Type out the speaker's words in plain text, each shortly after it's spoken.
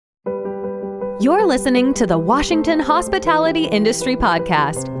You're listening to the Washington Hospitality Industry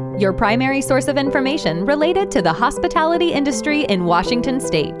Podcast, your primary source of information related to the hospitality industry in Washington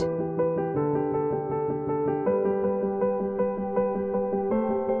State.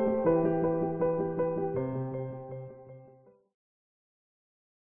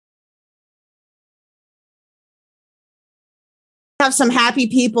 Have some happy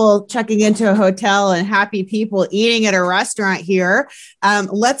people checking into a hotel and happy people eating at a restaurant here.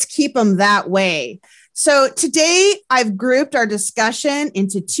 Let's keep them that way. So today I've grouped our discussion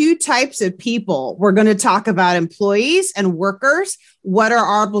into two types of people. We're going to talk about employees and workers, what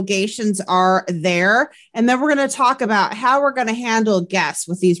our obligations are there. And then we're going to talk about how we're going to handle guests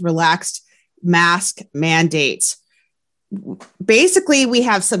with these relaxed mask mandates. Basically, we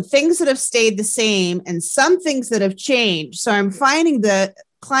have some things that have stayed the same and some things that have changed. So I'm finding the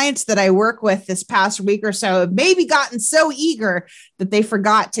clients that I work with this past week or so have maybe gotten so eager that they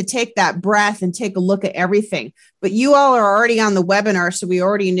forgot to take that breath and take a look at everything. But you all are already on the webinar, so we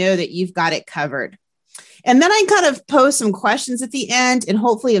already know that you've got it covered. And then I kind of pose some questions at the end and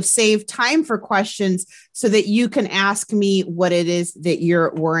hopefully have saved time for questions so that you can ask me what it is that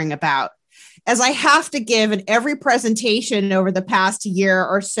you're worrying about. As I have to give in every presentation over the past year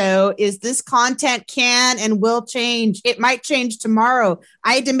or so, is this content can and will change. It might change tomorrow.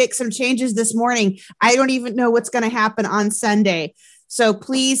 I had to make some changes this morning. I don't even know what's going to happen on Sunday. So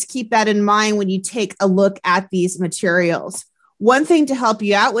please keep that in mind when you take a look at these materials. One thing to help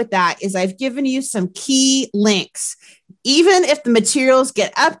you out with that is I've given you some key links. Even if the materials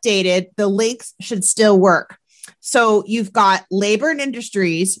get updated, the links should still work. So you've got labor and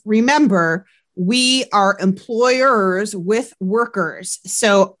industries. Remember, we are employers with workers.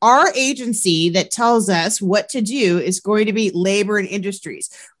 So our agency that tells us what to do is going to be labor and industries.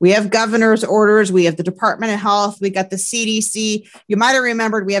 We have governor's orders. We have the Department of Health. We got the CDC. You might have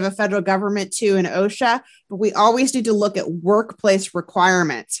remembered we have a federal government too in OSHA, but we always need to look at workplace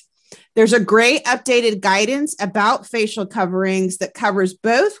requirements. There's a great updated guidance about facial coverings that covers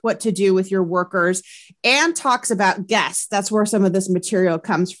both what to do with your workers and talks about guests. That's where some of this material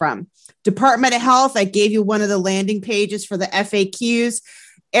comes from. Department of Health, I gave you one of the landing pages for the FAQs.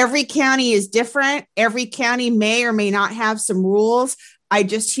 Every county is different. Every county may or may not have some rules. I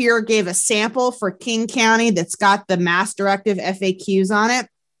just here gave a sample for King County that's got the Mass Directive FAQs on it.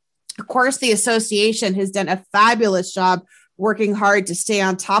 Of course, the association has done a fabulous job working hard to stay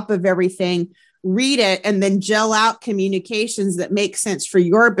on top of everything, read it, and then gel out communications that make sense for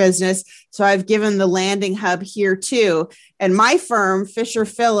your business. So I've given the landing hub here too. And my firm, Fisher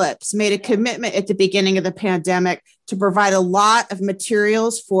Phillips, made a commitment at the beginning of the pandemic to provide a lot of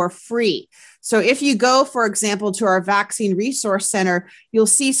materials for free. So if you go, for example, to our Vaccine Resource Center, you'll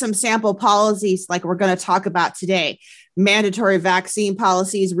see some sample policies like we're going to talk about today. Mandatory vaccine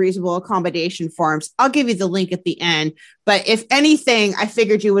policies, reasonable accommodation forms. I'll give you the link at the end. But if anything, I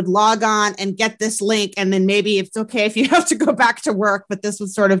figured you would log on and get this link. And then maybe it's okay if you have to go back to work, but this would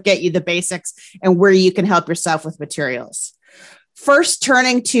sort of get you the basics and where you can help yourself with materials. First,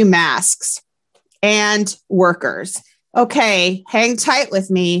 turning to masks and workers. Okay, hang tight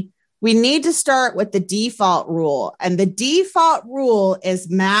with me. We need to start with the default rule. And the default rule is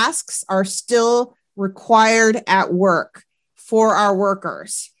masks are still required at work for our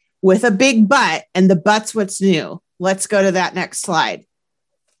workers with a big but, and the but's what's new. Let's go to that next slide.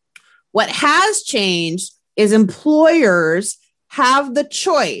 What has changed is employers have the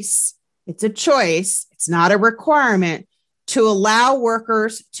choice. It's a choice. It's not a requirement to allow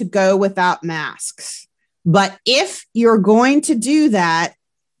workers to go without masks. But if you're going to do that,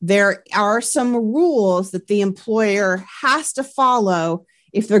 there are some rules that the employer has to follow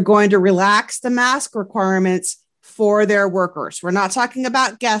if they're going to relax the mask requirements for their workers. We're not talking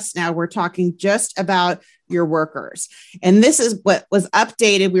about guests now. We're talking just about your workers. And this is what was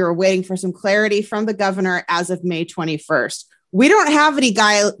updated. We were waiting for some clarity from the governor as of May 21st. We don't have any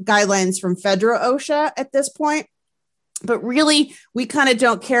guidelines from federal OSHA at this point, but really, we kind of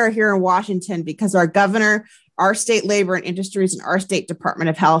don't care here in Washington because our governor, our state labor and industries, and our state Department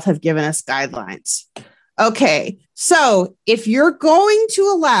of Health have given us guidelines. Okay, so if you're going to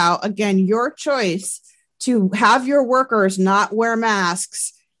allow, again, your choice to have your workers not wear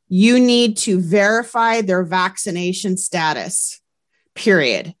masks, you need to verify their vaccination status,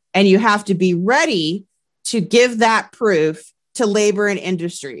 period. And you have to be ready to give that proof to labor and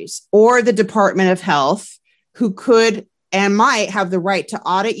industries or the Department of Health, who could and might have the right to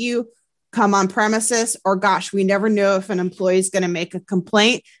audit you, come on premises, or gosh, we never know if an employee is going to make a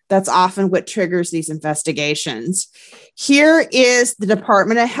complaint. That's often what triggers these investigations. Here is the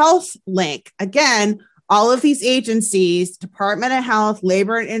Department of Health link. Again, All of these agencies, Department of Health,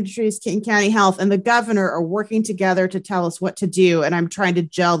 Labor and Industries, King County Health, and the governor are working together to tell us what to do. And I'm trying to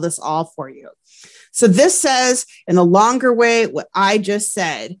gel this all for you. So this says in a longer way what I just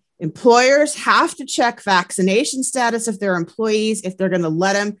said. Employers have to check vaccination status of their employees if they're going to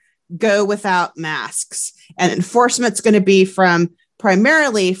let them go without masks. And enforcement's going to be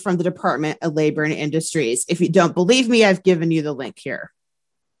primarily from the Department of Labor and Industries. If you don't believe me, I've given you the link here.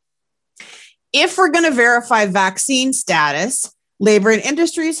 If we're going to verify vaccine status, Labor and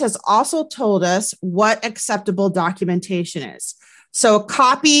Industries has also told us what acceptable documentation is. So a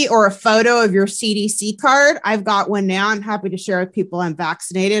copy or a photo of your CDC card, I've got one now. I'm happy to share with people I'm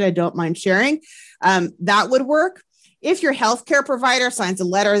vaccinated. I don't mind sharing. That would work. If your healthcare provider signs a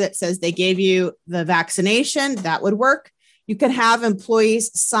letter that says they gave you the vaccination, that would work. You can have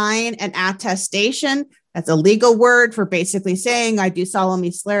employees sign an attestation. That's a legal word for basically saying, I do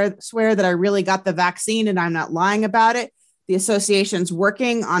solemnly swear that I really got the vaccine and I'm not lying about it. The association's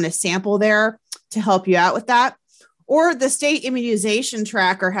working on a sample there to help you out with that. Or the state immunization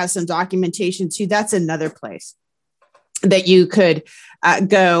tracker has some documentation too. That's another place that you could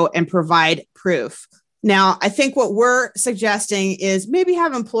go and provide proof. Now, I think what we're suggesting is maybe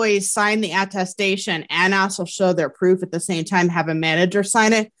have employees sign the attestation and also show their proof at the same time, have a manager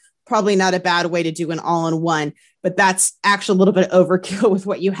sign it. Probably not a bad way to do an all-in-one, but that's actually a little bit overkill with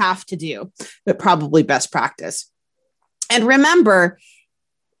what you have to do, but probably best practice. And remember,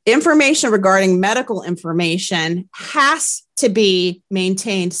 information regarding medical information has to be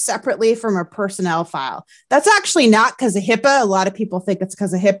maintained separately from a personnel file. That's actually not because of HIPAA. A lot of people think it's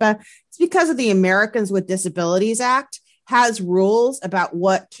because of HIPAA. It's because of the Americans with Disabilities Act has rules about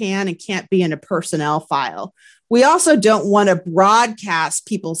what can and can't be in a personnel file. We also don't want to broadcast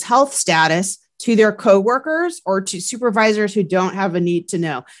people's health status to their coworkers or to supervisors who don't have a need to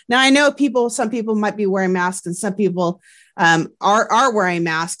know. Now, I know some people might be wearing masks and some people are wearing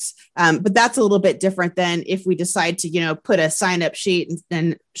masks, but that's a little bit different than if we decide to, put a sign-up sheet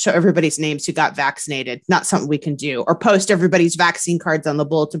and show everybody's names who got vaccinated. Not something we can do. Or post everybody's vaccine cards on the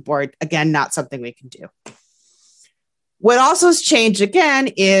bulletin board. Again, not something we can do. What also has changed again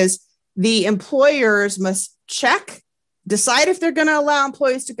is the employers must decide if they're going to allow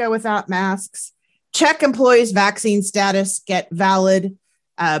employees to go without masks, check employees' vaccine status, get valid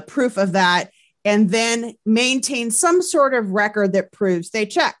proof of that, and then maintain some sort of record that proves they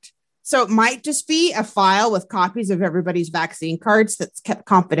checked. So it might just be a file with copies of everybody's vaccine cards that's kept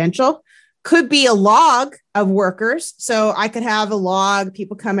confidential. Could be a log of workers. So I could have a log,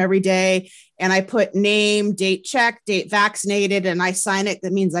 people come every day, and I put name, date checked, date vaccinated, and I sign it.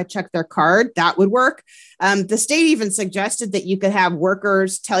 That means I checked their card. That would work. The state even suggested that you could have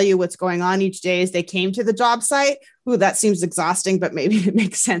workers tell you what's going on each day as they came to the job site. Ooh, that seems exhausting, but maybe it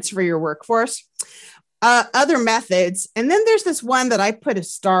makes sense for your workforce. Other methods. And then there's this one that I put a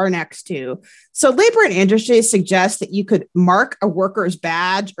star next to. So Labor and Industries suggests that you could mark a worker's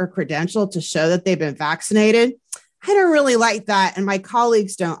badge or credential to show that they've been vaccinated. I don't really like that, and my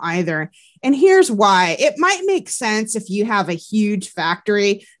colleagues don't either. And here's why. It might make sense if you have a huge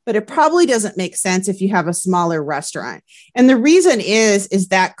factory, but it probably doesn't make sense if you have a smaller restaurant. And the reason is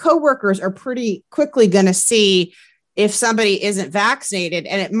that coworkers are pretty quickly going to see if somebody isn't vaccinated,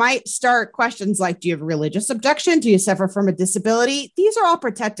 and it might start questions like, do you have a religious objection? Do you suffer from a disability? These are all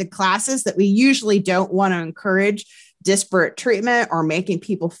protected classes that we usually don't want to encourage disparate treatment or making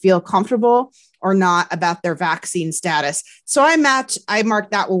people feel comfortable or not about their vaccine status. So I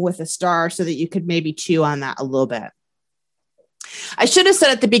marked that one with a star so that you could maybe chew on that a little bit. I should have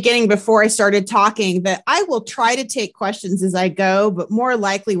said at the beginning before I started talking that I will try to take questions as I go, but more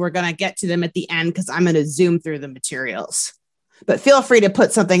likely we're going to get to them at the end because I'm going to zoom through the materials. But feel free to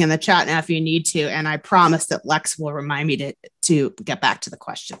put something in the chat now if you need to, and I promise that Lex will remind me to get back to the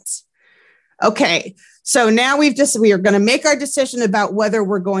questions. Okay, so now we are going to make our decision about whether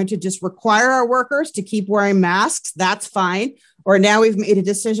we're going to just require our workers to keep wearing masks. That's fine. Or now we've made a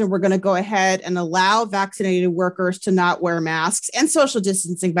decision, we're going to go ahead and allow vaccinated workers to not wear masks, and social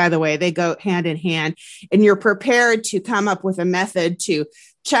distancing, by the way, they go hand in hand. And you're prepared to come up with a method to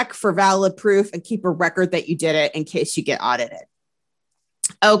check for valid proof and keep a record that you did it in case you get audited.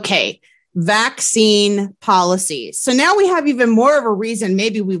 Okay, vaccine policies. So now we have even more of a reason.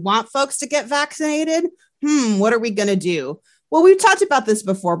 Maybe we want folks to get vaccinated. What are we going to do? Well, we've talked about this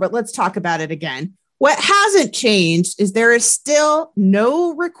before, but let's talk about it again. What hasn't changed is there is still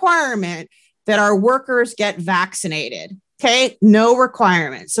no requirement that our workers get vaccinated. Okay, no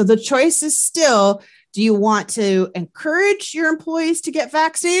requirement. So the choice is still, do you want to encourage your employees to get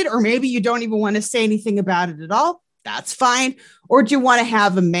vaccinated? Or maybe you don't even want to say anything about it at all. That's fine. Or do you want to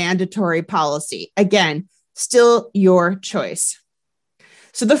have a mandatory policy? Again, still your choice.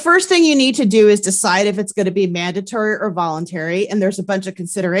 So the first thing you need to do is decide if it's going to be mandatory or voluntary. And there's a bunch of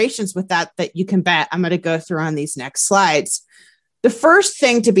considerations with that you can bet I'm going to go through on these next slides. The first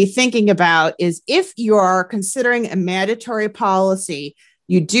thing to be thinking about is if you are considering a mandatory policy,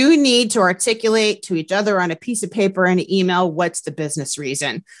 you do need to articulate to each other on a piece of paper and an email what's the business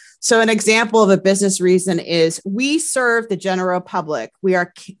reason. So an example of a business reason is we serve the general public. We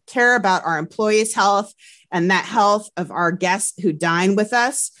care about our employees' health and that health of our guests who dine with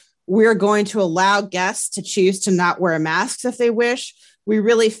us. We're going to allow guests to choose to not wear masks if they wish. We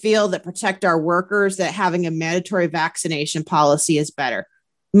really feel that protect our workers, that having a mandatory vaccination policy is better.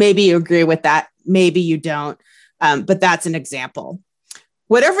 Maybe you agree with that. Maybe you don't, but that's an example.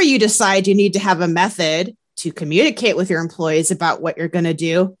 Whatever you decide, you need to have a method to communicate with your employees about what you're going to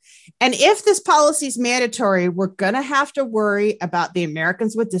do. And if this policy is mandatory, we're going to have to worry about the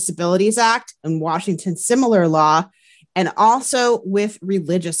Americans with Disabilities Act and Washington's similar law, and also with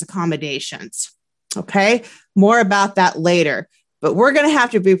religious accommodations. Okay, more about that later. But we're going to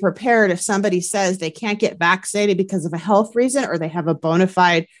have to be prepared if somebody says they can't get vaccinated because of a health reason or they have a bona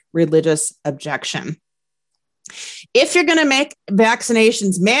fide religious objection. If you're going to make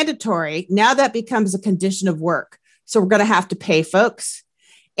vaccinations mandatory, now that becomes a condition of work. So we're going to have to pay folks.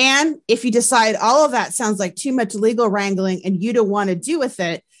 And if you decide all of that sounds like too much legal wrangling and you don't want to deal with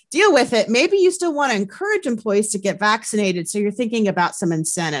it, maybe you still want to encourage employees to get vaccinated. So you're thinking about some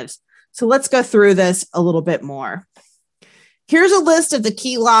incentives. So let's go through this a little bit more. Here's a list of the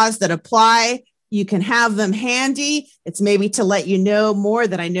key laws that apply. You can have them handy. It's maybe to let you know more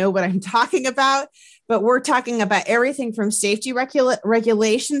that I know what I'm talking about. But we're talking about everything from safety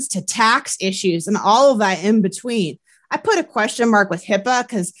regulations to tax issues and all of that in between. I put a question mark with HIPAA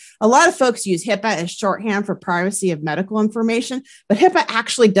because a lot of folks use HIPAA as shorthand for privacy of medical information, but HIPAA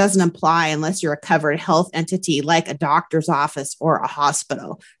actually doesn't apply unless you're a covered health entity like a doctor's office or a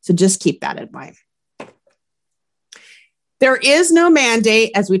hospital. So just keep that in mind. There is no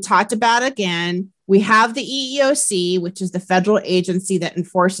mandate, as we talked about again. We have the EEOC, which is the federal agency that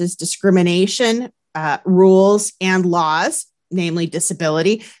enforces discrimination rules and laws, namely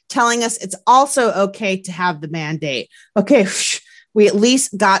disability, telling us it's also okay to have the mandate. Okay, we at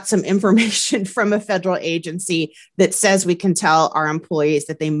least got some information from a federal agency that says we can tell our employees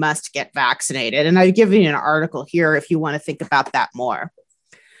that they must get vaccinated. And I've given you an article here if you want to think about that more.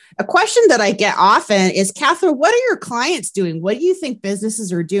 A question that I get often is, Catherine, what are your clients doing? What do you think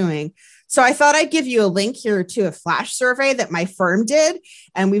businesses are doing? So I thought I'd give you a link here to a flash survey that my firm did.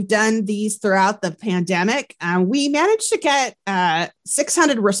 And we've done these throughout the pandemic. We managed to get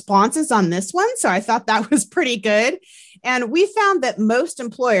 600 responses on this one. So I thought that was pretty good. And we found that most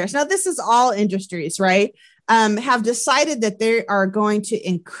employers, now this is all industries, right, have decided that they are going to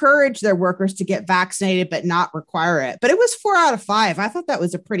encourage their workers to get vaccinated, but not require it. But it was 4 out of 5. I thought that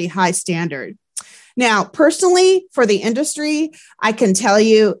was a pretty high standard. Now, personally, for the industry, I can tell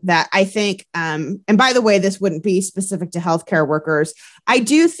you that I think, and by the way, this wouldn't be specific to healthcare workers. I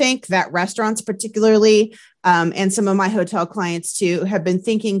do think that restaurants particularly, and some of my hotel clients too, have been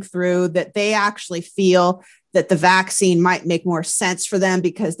thinking through that they actually feel that the vaccine might make more sense for them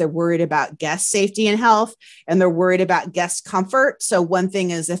because they're worried about guest safety and health, and they're worried about guest comfort. So one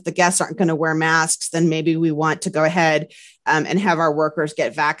thing is if the guests aren't going to wear masks, then maybe we want to go ahead and have our workers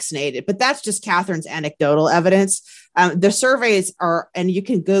get vaccinated. But that's just Catherine's anecdotal evidence. The surveys are, and you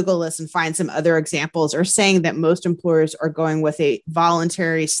can Google this and find some other examples, are saying that most employers are going with a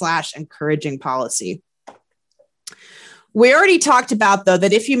voluntary / encouraging policy. We already talked about, though,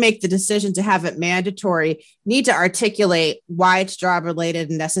 that if you make the decision to have it mandatory, you need to articulate why it's job related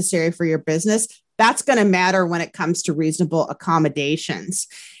and necessary for your business. That's going to matter when it comes to reasonable accommodations.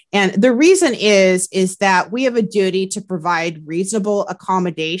 And the reason is that we have a duty to provide reasonable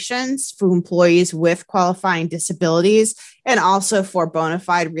accommodations for employees with qualifying disabilities and also for bona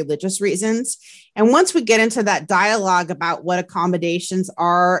fide religious reasons. And once we get into that dialogue about what accommodations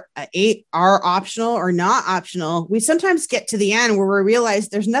are optional or not optional, we sometimes get to the end where we realize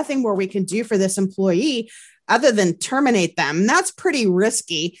there's nothing more we can do for this employee other than terminate them. And that's pretty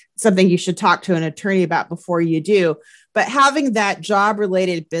risky, something you should talk to an attorney about before you do. But having that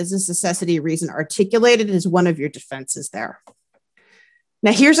job-related business necessity reason articulated is one of your defenses there.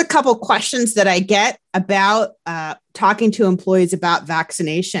 Now, here's a couple questions that I get about talking to employees about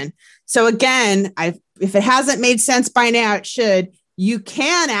vaccination. So again, if it hasn't made sense by now, it should. You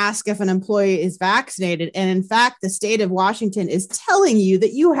can ask if an employee is vaccinated. And in fact, the state of Washington is telling you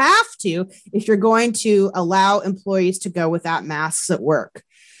that you have to if you're going to allow employees to go without masks at work.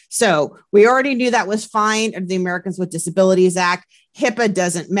 So we already knew that was fine under the Americans with Disabilities Act. HIPAA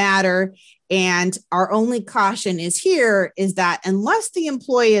doesn't matter. And our only caution is that unless the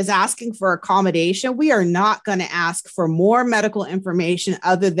employee is asking for accommodation, we are not going to ask for more medical information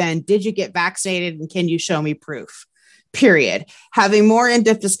other than, did you get vaccinated and can you show me proof? Period. Having more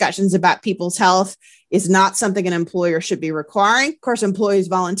in-depth discussions about people's health is not something an employer should be requiring. Of course, employees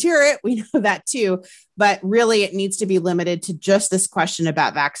volunteer it. We know that too, but really it needs to be limited to just this question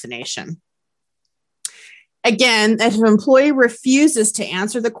about vaccination. Again, if an employee refuses to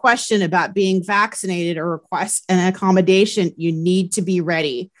answer the question about being vaccinated or requests an accommodation, you need to be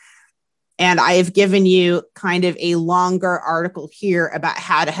ready. And I have given you kind of a longer article here about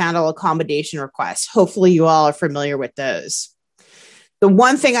how to handle accommodation requests. Hopefully you all are familiar with those. The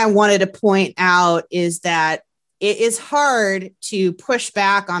one thing I wanted to point out is that it is hard to push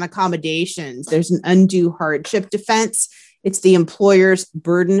back on accommodations. There's an undue hardship defense. It's the employer's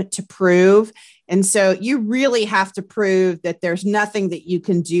burden to prove. And so you really have to prove that there's nothing that you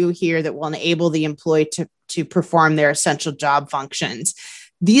can do here that will enable the employee to perform their essential job functions.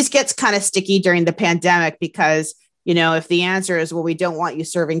 These gets kind of sticky during the pandemic because, if the answer is, well, we don't want you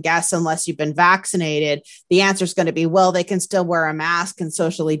serving guests unless you've been vaccinated, the answer is going to be, well, they can still wear a mask and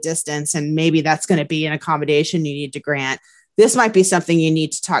socially distance, and maybe that's going to be an accommodation you need to grant. This might be something you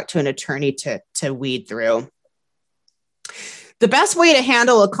need to talk to an attorney to weed through. The best way to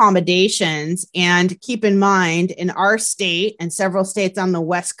handle accommodations, and keep in mind, in our state and several states on the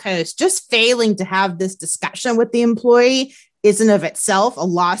West Coast, just failing to have this discussion with the employee isn't of itself a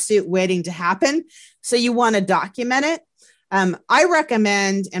lawsuit waiting to happen. So you want to document it. I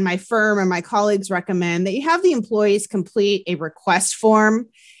recommend, and my firm and my colleagues recommend, that you have the employees complete a request form.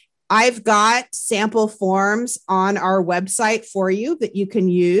 I've got sample forms on our website for you that you can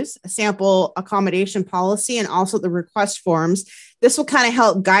use, a sample accommodation policy and also the request forms. This will kind of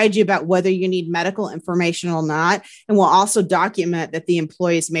help guide you about whether you need medical information or not, and will also document that the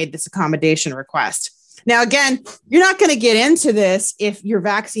employees made this accommodation request. Now, again, you're not going to get into this if your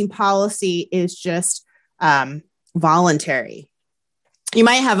vaccine policy is just voluntary. You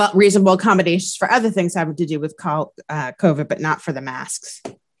might have reasonable accommodations for other things having to do with COVID, but not for the masks.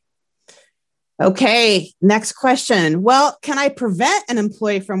 Okay, next question. Well, can I prevent an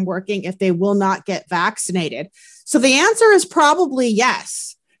employee from working if they will not get vaccinated? So the answer is probably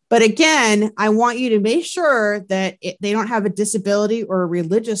yes. But again, I want you to make sure that they don't have a disability or a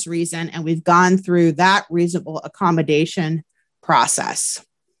religious reason, and we've gone through that reasonable accommodation process.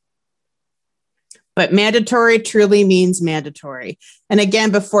 But mandatory truly means mandatory. And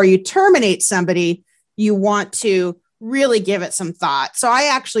again, before you terminate somebody, you want to really give it some thought. So I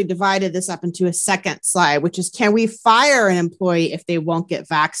actually divided this up into a second slide, which is, can we fire an employee if they won't get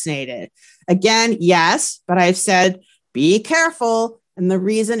vaccinated? Again, yes, but I've said, be careful. And the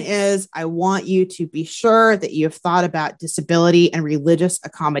reason is I want you to be sure that you have thought about disability and religious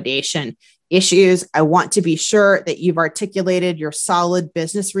accommodation issues. I want to be sure that you've articulated your solid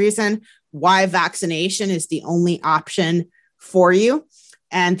business reason why vaccination is the only option for you.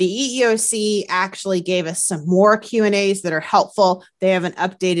 And the EEOC actually gave us some more Q&As that are helpful. They haven't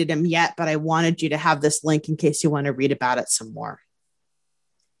updated them yet, but I wanted you to have this link in case you want to read about it some more.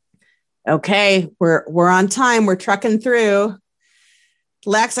 Okay, we're on time. We're trucking through.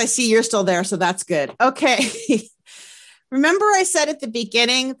 Lex, I see you're still there, so that's good. Okay. Remember I said at the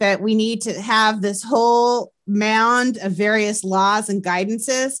beginning that we need to have this whole mound of various laws and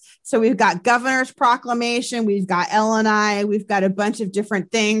guidances. So we've got governor's proclamation, we've got L&I, we've got a bunch of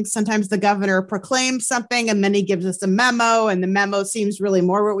different things. Sometimes the governor proclaims something and then he gives us a memo, and the memo seems really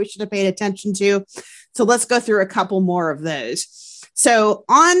more what we should have paid attention to. So let's go through a couple more of those. So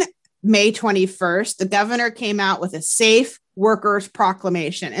on May 21st, the governor came out with a safe workers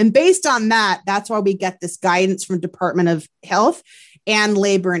proclamation. And based on that, that's why we get this guidance from Department of Health and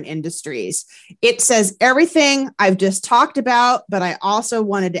Labor and Industries. It says everything I've just talked about, but I also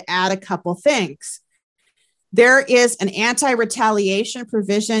wanted to add a couple things. There is an anti-retaliation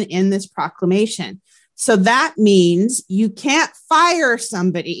provision in this proclamation. So that means you can't fire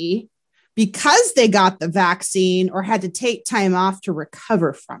somebody because they got the vaccine or had to take time off to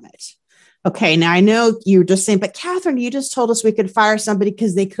recover from it. Okay, now I know you're just saying, but Catherine, you just told us we could fire somebody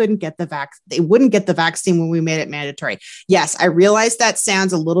because they couldn't get the vaccine. They wouldn't get the vaccine when we made it mandatory. Yes, I realize that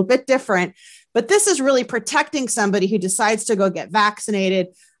sounds a little bit different, but this is really protecting somebody who decides to go get vaccinated.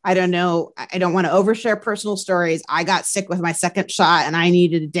 I don't know. I don't want to overshare personal stories. I got sick with my second shot and I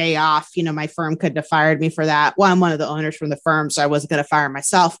needed a day off. You know, my firm couldn't have fired me for that. Well, I'm one of the owners from the firm, so I wasn't going to fire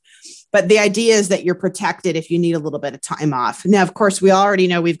myself. But the idea is that you're protected if you need a little bit of time off. Now, of course, we already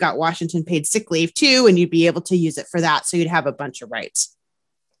know we've got Washington paid sick leave too, and you'd be able to use it for that. So you'd have a bunch of rights.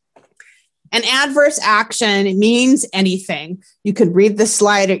 An adverse action means anything. You could read the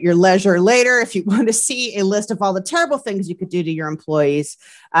slide at your leisure later if you want to see a list of all the terrible things you could do to your employees.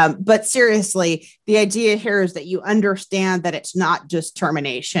 But seriously, the idea here is that you understand that it's not just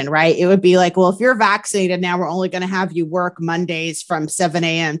termination, right? It would be like, well, if you're vaccinated now, we're only going to have you work Mondays from 7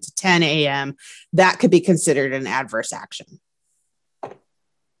 a.m. to 10 a.m. That could be considered an adverse action.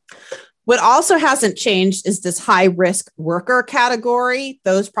 What also hasn't changed is this high risk worker category.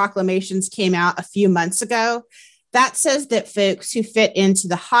 Those proclamations came out a few months ago. That says that folks who fit into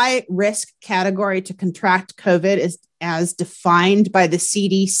the high risk category to contract COVID as defined by the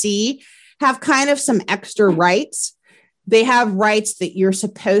CDC have kind of some extra rights. They have rights that you're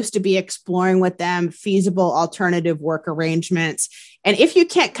supposed to be exploring with them, feasible alternative work arrangements. And if you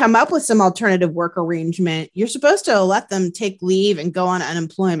can't come up with some alternative work arrangement, you're supposed to let them take leave and go on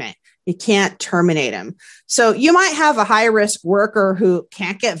unemployment. You can't terminate them. So you might have a high risk worker who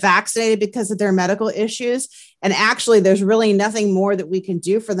can't get vaccinated because of their medical issues. And actually, there's really nothing more that we can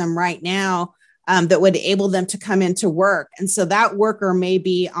do for them right now that would enable them to come into work. And so that worker may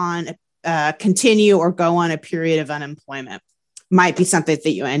be on continue or go on a period of unemployment. Might be something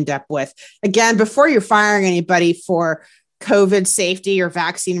that you end up with. Again, before you're firing anybody for COVID safety or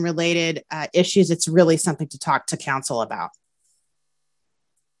vaccine related issues, it's really something to talk to counsel about.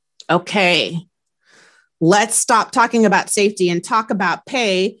 Okay, let's stop talking about safety and talk about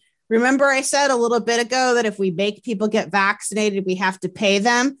pay. Remember, I said a little bit ago that if we make people get vaccinated, we have to pay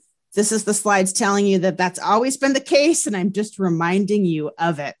them. This is the slides telling you that that's always been the case, and I'm just reminding you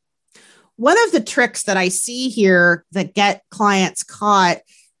of it. One of the tricks that I see here that get clients caught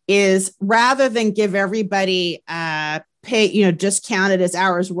is rather than give everybody pay, just count it as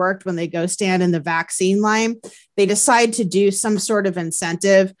hours worked when they go stand in the vaccine line, they decide to do some sort of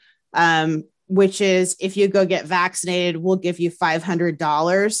incentive. Which is if you go get vaccinated, we'll give you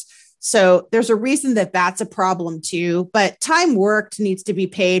 $500. So there's a reason that that's a problem too, but time worked needs to be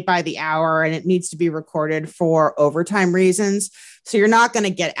paid by the hour and it needs to be recorded for overtime reasons. So you're not going to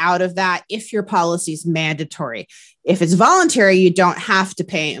get out of that if your policy is mandatory. If it's voluntary, you don't have to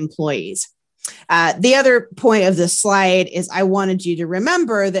pay employees. The other point of this slide is I wanted you to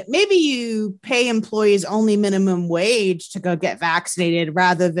remember that maybe you pay employees only minimum wage to go get vaccinated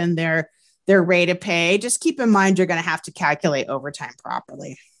rather than their rate of pay. Just keep in mind, you're going to have to calculate overtime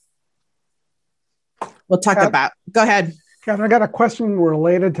properly. We'll talk about, go ahead. Catherine, I got a question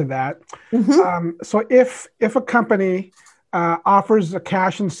related to that. So if a company offers a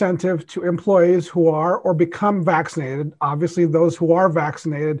cash incentive to employees who are or become vaccinated, obviously those who are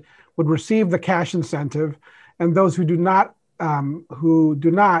vaccinated would receive the cash incentive, and those who do not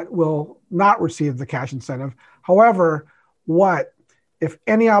will not receive the cash incentive. However, what, if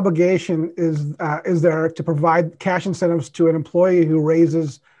any, obligation is there to provide cash incentives to an employee who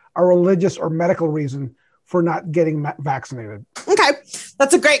raises a religious or medical reason for not getting vaccinated? Okay,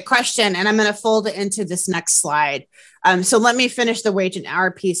 that's a great question, and I'm going to fold it into this next slide. So let me finish the wage and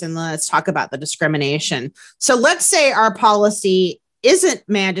hour piece, and let's talk about the discrimination. So let's say our policy isn't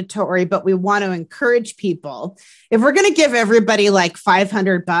mandatory, but we want to encourage people. If we're going to give everybody like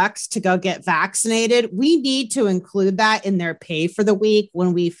 $500 to go get vaccinated, we need to include that in their pay for the week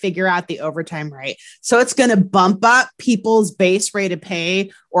when we figure out the overtime rate. So it's going to bump up people's base rate of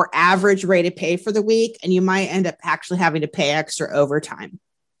pay or average rate of pay for the week, and you might end up actually having to pay extra overtime.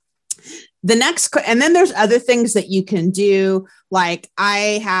 And then there's other things that you can do. Like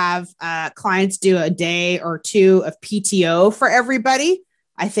I have clients do a day or two of PTO for everybody.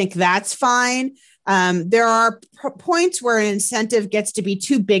 I think that's fine. There are points where an incentive gets to be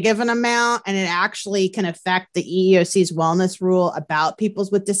too big of an amount, and it actually can affect the EEOC's wellness rule about people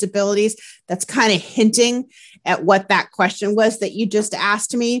with disabilities. That's kind of hinting at what that question was that you just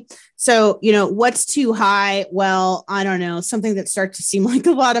asked me. So, what's too high? Well, I don't know, something that starts to seem like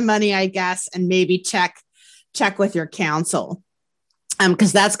a lot of money, I guess, and maybe check with your counsel,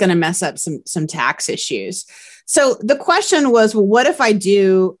 because that's going to mess up some tax issues. So the question was, well, what if I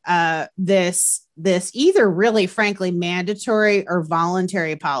do this either really, frankly, mandatory or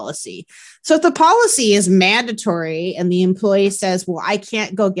voluntary policy? So if the policy is mandatory and the employee says, well, I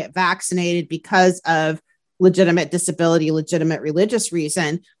can't go get vaccinated because of legitimate disability, legitimate religious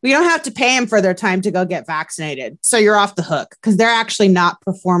reason, we don't have to pay them for their time to go get vaccinated. So you're off the hook because they're actually not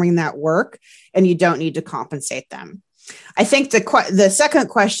performing that work and you don't need to compensate them. I think the second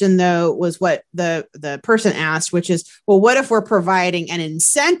question, though, was what the person asked, which is, well, what if we're providing an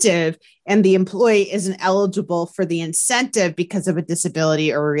incentive and the employee isn't eligible for the incentive because of a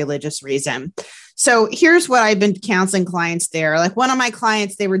disability or a religious reason? So here's what I've been counseling clients there. Like one of my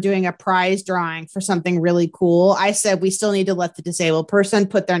clients, they were doing a prize drawing for something really cool. I said, we still need to let the disabled person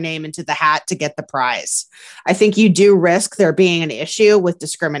put their name into the hat to get the prize. I think you do risk there being an issue with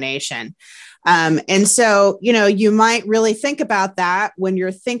discrimination. And so, you might really think about that when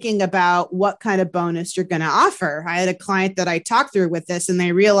you're thinking about what kind of bonus you're going to offer. I had a client that I talked through with this, and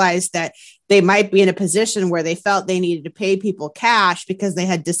they realized that they might be in a position where they felt they needed to pay people cash because they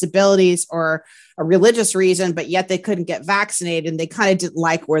had disabilities or a religious reason, but yet they couldn't get vaccinated, and they kind of didn't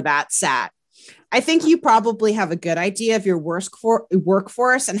like where that sat. I think you probably have a good idea of your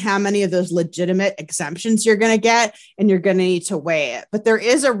workforce and how many of those legitimate exemptions you're going to get, and you're going to need to weigh it. But there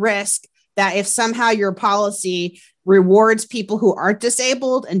is a risk that if somehow your policy rewards people who aren't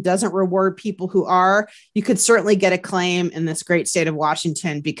disabled and doesn't reward people who are, you could certainly get a claim in this great state of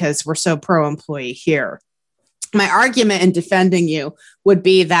Washington because we're so pro-employee here. My argument in defending you would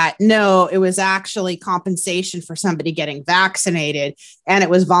be that no, it was actually compensation for somebody getting vaccinated, and it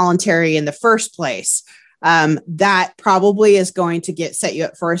was voluntary in the first place. That probably is going to set you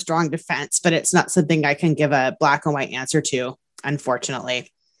up for a strong defense, but it's not something I can give a black and white answer to, unfortunately.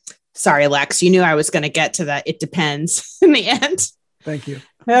 Sorry, Lex, you knew I was going to get to that. It depends in the end. Thank you.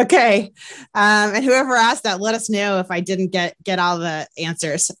 Okay. And whoever asked that, let us know if I didn't get all the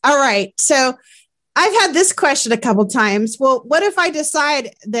answers. All right. So I've had this question a couple of times. Well, what if I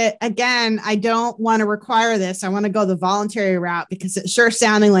decide that, again, I don't want to require this? I want to go the voluntary route because it's sure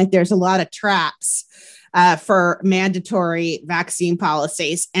sounding like there's a lot of traps for mandatory vaccine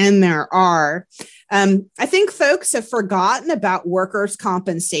policies, and there are. I think folks have forgotten about workers'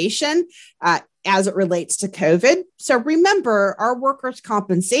 compensation as it relates to COVID. So remember, our workers'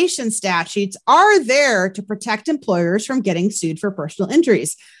 compensation statutes are there to protect employers from getting sued for personal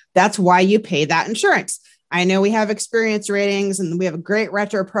injuries. That's why you pay that insurance. I know we have experience ratings and we have a great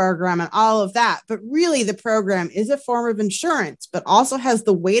retro program and all of that, but really the program is a form of insurance, but also has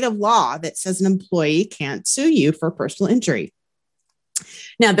the weight of law that says an employee can't sue you for personal injury.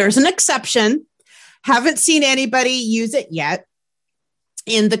 Now, there's an exception. Haven't seen anybody use it yet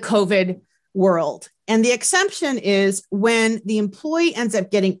in the COVID world. And the exception is when the employee ends up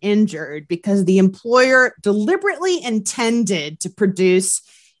getting injured because the employer deliberately intended to produce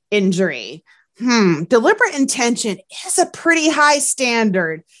injury. Deliberate intention is a pretty high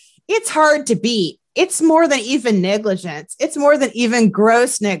standard. It's hard to beat. It's more than even negligence. It's more than even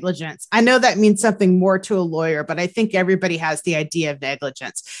gross negligence. I know that means something more to a lawyer, but I think everybody has the idea of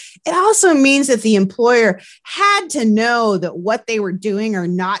negligence. It also means that the employer had to know that what they were doing or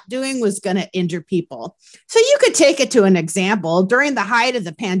not doing was going to injure people. So you could take it to an example. During the height of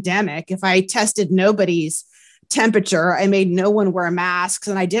the pandemic, if I tested nobody's temperature, I made no one wear masks,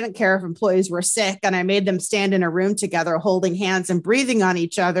 and I didn't care if employees were sick, and I made them stand in a room together holding hands and breathing on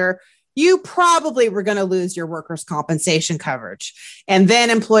each other, you probably were going to lose your workers' compensation coverage. And then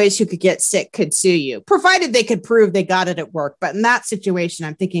employees who could get sick could sue you, provided they could prove they got it at work. But in that situation,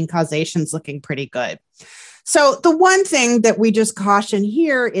 I'm thinking causation's looking pretty good. So the one thing that we just caution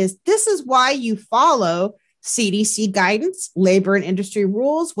here is this is why you follow CDC guidance, labor and industry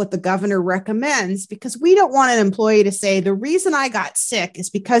rules, what the governor recommends, because we don't want an employee to say, the reason I got sick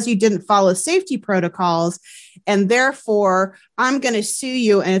is because you didn't follow safety protocols, and therefore I'm going to sue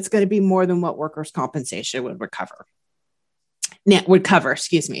you, and it's going to be more than what workers' compensation would cover.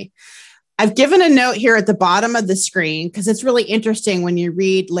 I've given a note here at the bottom of the screen because it's really interesting when you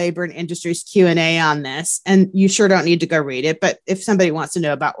read Labor and Industry's Q&A on this, and you sure don't need to go read it, but if somebody wants to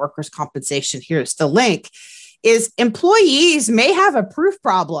know about workers' compensation, here's the link, is employees may have a proof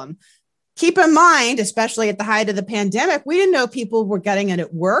problem. Keep in mind, especially at the height of the pandemic, we didn't know people were getting it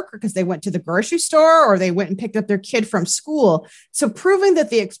at work because they went to the grocery store or they went and picked up their kid from school. So proving that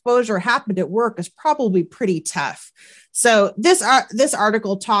the exposure happened at work is probably pretty tough. So this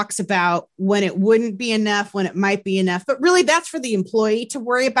article talks about when it wouldn't be enough, when it might be enough, but really that's for the employee to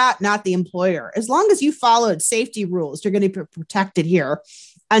worry about, not the employer. As long as you followed safety rules, you're going to be protected here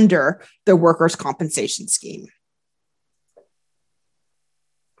under the workers' compensation scheme.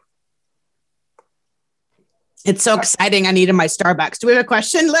 It's so exciting. I needed my Starbucks. Do we have a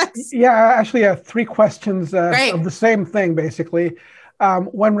question, Lex? Yeah, I actually have three questions of the same thing, basically.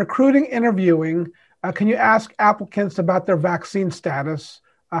 When recruiting, interviewing, can you ask applicants about their vaccine status?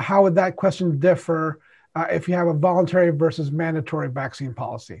 How would that question differ if you have a voluntary versus mandatory vaccine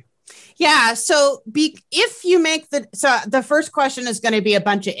policy? Yeah. So if you make the first question is going to be a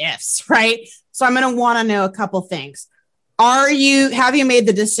bunch of ifs, right? So I'm going to want to know a couple things. Have you made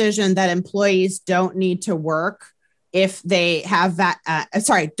the decision that employees don't need to work if they have that,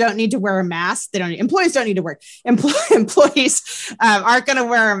 don't need to wear a mask. Employees don't need to wear, employees aren't going to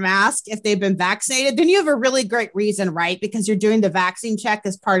wear a mask if they've been vaccinated, then you have a really great reason, right? Because you're doing the vaccine check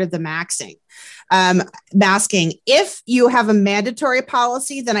as part of the masking. If you have a mandatory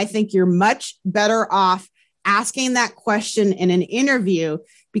policy, then I think you're much better off asking that question in an interview,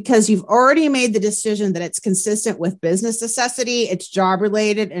 because you've already made the decision that it's consistent with business necessity, it's job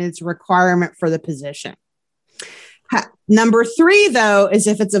related, and it's a requirement for the position. Number 3, though, is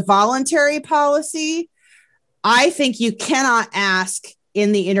if it's a voluntary policy, I think you cannot ask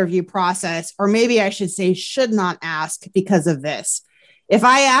in the interview process, or maybe I should say should not ask because of this. If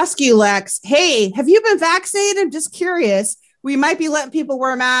I ask you, Lex, hey, have you been vaccinated? I'm just curious. We might be letting people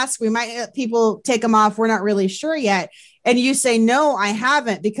wear masks. We might let people take them off. We're not really sure yet. And you say, no, I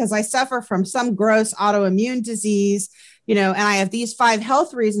haven't, because I suffer from some gross autoimmune disease, and I have these 5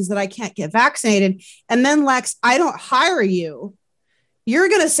 health reasons that I can't get vaccinated. And then, Lex, I don't hire you. You're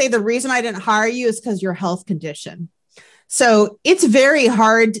going to say the reason I didn't hire you is because your health condition. So it's very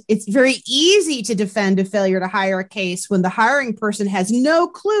hard. It's very easy to defend a failure to hire a case when the hiring person has no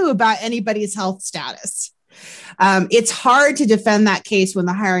clue about anybody's health status. It's hard to defend that case when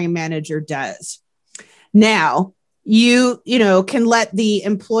the hiring manager does. Now, you can let the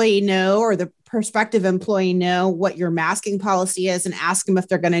employee know, or the prospective employee know, what your masking policy is and ask them if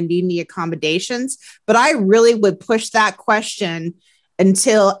they're going to need any accommodations. But I really would push that question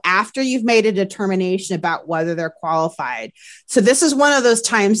until after you've made a determination about whether they're qualified. So this is one of those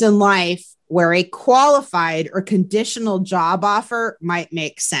times in life where a qualified or conditional job offer might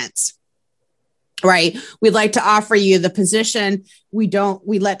make sense. Right. We'd like to offer you the position. We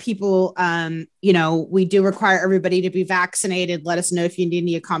let people, we do require everybody to be vaccinated. Let us know if you need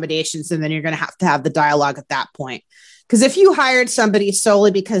any accommodations. And then you're going to have the dialogue at that point. Because if you hired somebody solely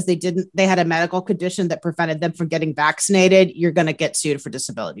because they had a medical condition that prevented them from getting vaccinated, you're going to get sued for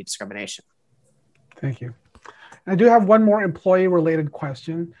disability discrimination. Thank you. I do have one more employee related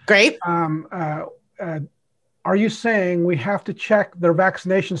question. Great. Are you saying we have to check their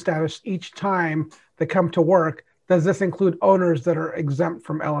vaccination status each time they come to work? Does this include owners that are exempt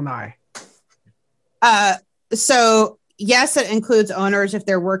from L&I? So yes, it includes owners if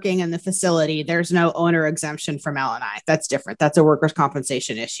they're working in the facility. There's no owner exemption from L&I. That's different. That's a workers'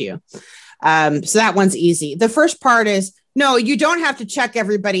 compensation issue. So that one's easy. The first part is, no, you don't have to check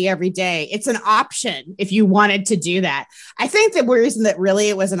everybody every day. It's an option if you wanted to do that. I think the reason that really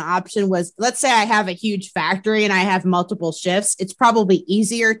it was an option was, let's say I have a huge factory and I have multiple shifts. It's probably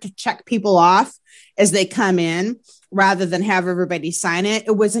easier to check people off as they come in rather than have everybody sign it.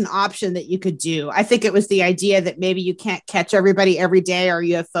 It was an option that you could do. I think it was the idea that maybe you can't catch everybody every day, or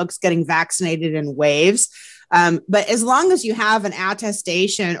you have folks getting vaccinated in waves. But as long as you have an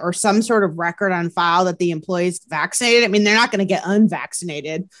attestation or some sort of record on file that the employee's vaccinated, I mean, they're not going to get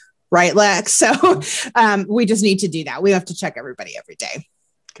unvaccinated, right, Lex? So we just need to do that. We have to check everybody every day.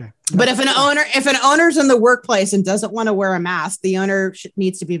 Okay. But if an owner's in the workplace and doesn't want to wear a mask, the owner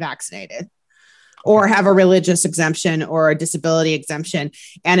needs to be vaccinated. Or have a religious exemption or a disability exemption.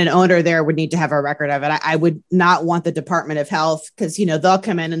 And an owner there would need to have a record of it. I would not want the Department of Health, because, they'll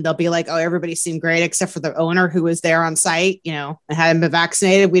come in and they'll be like, oh, everybody seemed great except for the owner who was there on site, and hadn't been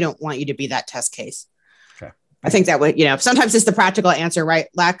vaccinated. We don't want you to be that test case. Okay. I think that would, sometimes it's the practical answer, right,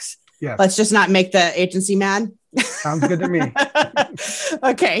 Lex? Yes. Let's just not make the agency mad. Sounds good to me.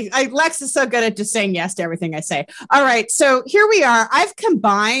 Okay. Lex is so good at just saying yes to everything I say. All right. So here we are. I've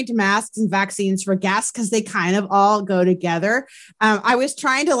combined masks and vaccines for guests because they kind of all go together. I was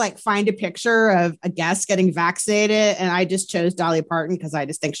trying to find a picture of a guest getting vaccinated, and I just chose Dolly Parton because I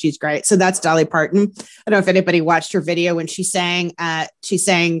just think she's great. So that's Dolly Parton. I don't know if anybody watched her video when she sang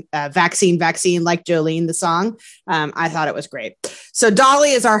vaccine, vaccine, like Jolene, the song. I thought it was great. So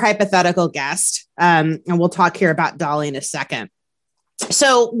Dolly is our hypothetical guest. And we'll talk here about Dolly in a second.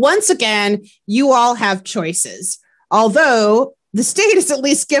 So once again, you all have choices, although the state has at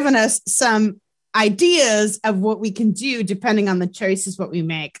least given us some ideas of what we can do depending on the choices what we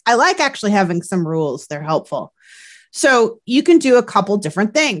make. I like actually having some rules. They're helpful. So you can do a couple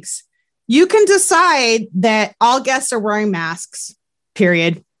different things. You can decide that all guests are wearing masks,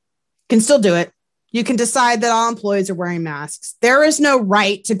 period. You can still do it. You can decide that all employees are wearing masks. There is no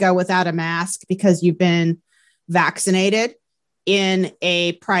right to go without a mask because you've been vaccinated in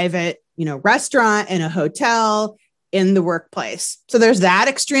a private, restaurant, in a hotel, in the workplace. So there's that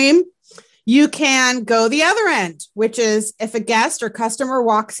extreme. You can go the other end, which is if a guest or customer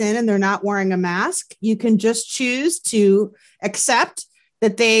walks in and they're not wearing a mask, you can just choose to accept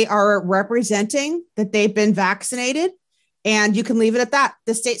that they are representing that they've been vaccinated And you can leave it at that.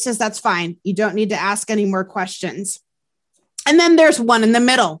 The state says that's fine. You don't need to ask any more questions. And then there's one in the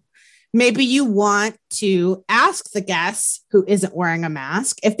middle. Maybe you want to ask the guests who isn't wearing a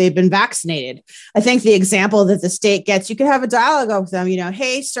mask if they've been vaccinated. I think the example that the state gets, you could have a dialogue with them,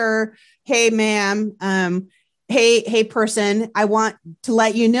 hey, sir, hey, ma'am, hey, person, I want to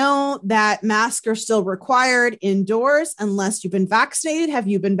let you know that masks are still required indoors unless you've been vaccinated. Have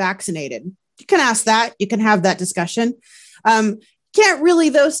you been vaccinated? You can ask that. You can have that discussion. Can't really,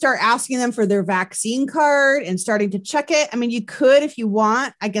 though, start asking them for their vaccine card and starting to check it. I mean, you could if you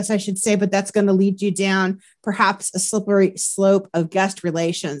want, I guess I should say, but that's going to lead you down perhaps a slippery slope of guest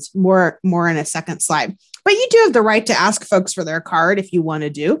relations, more in a second slide. But you do have the right to ask folks for their card if you want to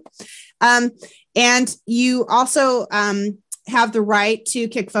do. And you also have the right to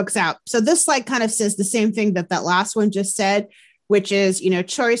kick folks out. So this slide kind of says the same thing that last one just said, which is,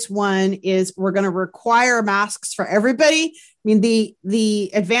 choice one is we're going to require masks for everybody. I mean,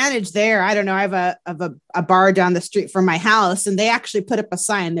 the advantage there, I don't know, I have a bar down the street from my house, and they actually put up a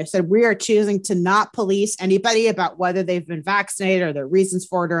sign that said, we are choosing to not police anybody about whether they've been vaccinated or their reasons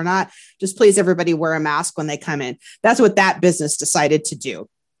for it or not. Just please everybody wear a mask when they come in. That's what that business decided to do.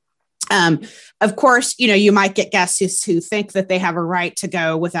 Of course, you might get guests who think that they have a right to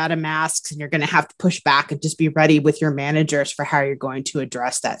go without a mask, and you're going to have to push back and just be ready with your managers for how you're going to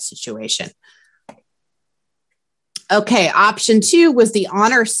address that situation. Okay, option 2 was the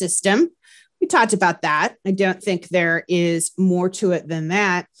honor system. We talked about that. I don't think there is more to it than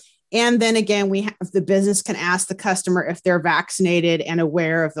that. And then again, the business can ask the customer if they're vaccinated and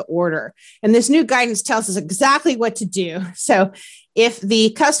aware of the order. And this new guidance tells us exactly what to do. So if the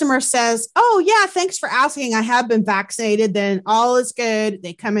customer says, oh yeah, thanks for asking, I have been vaccinated, then all is good.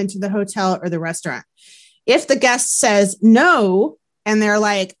 They come into the hotel or the restaurant. If the guest says no, and they're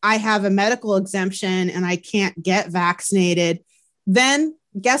like, I have a medical exemption and I can't get vaccinated, then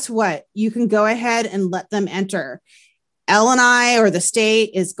guess what? You can go ahead and let them enter. L&I or the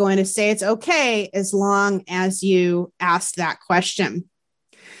state is going to say it's okay as long as you ask that question.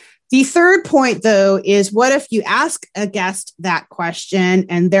 The third point, though, is what if you ask a guest that question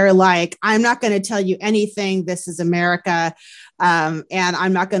and they're like, I'm not going to tell you anything. This is America, and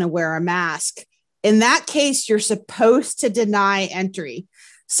I'm not going to wear a mask. In that case, you're supposed to deny entry.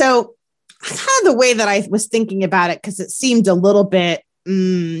 So kind of the way that I was thinking about it, because it seemed a little bit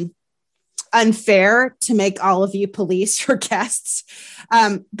unfair to make all of you police your guests.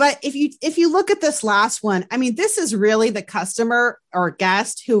 But if you look at this last one, I mean, this is really the customer or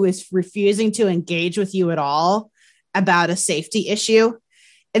guest who is refusing to engage with you at all about a safety issue.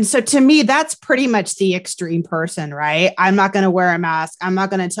 And so to me, that's pretty much the extreme person, right? I'm not going to wear a mask. I'm not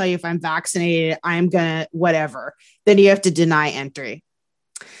going to tell you if I'm vaccinated. I'm going to whatever. Then you have to deny entry.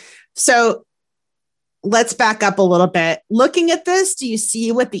 So let's back up a little bit. Looking at this, do you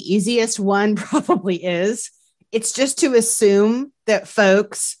see what the easiest one probably is? It's just to assume that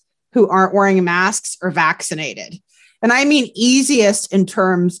folks who aren't wearing masks are vaccinated. And I mean easiest in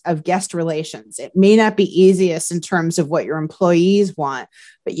terms of guest relations. It may not be easiest in terms of what your employees want,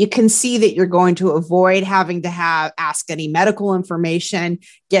 but you can see that you're going to avoid having to ask any medical information,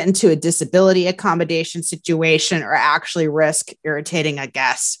 get into a disability accommodation situation, or actually risk irritating a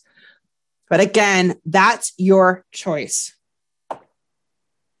guest. But again, that's your choice.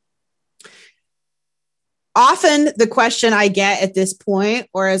 Often the question I get at this point,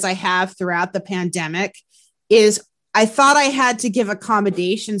 or as I have throughout the pandemic, is I thought I had to give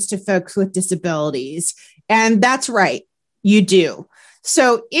accommodations to folks with disabilities. And that's right, you do.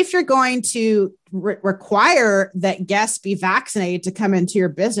 So if you're going to require that guests be vaccinated to come into your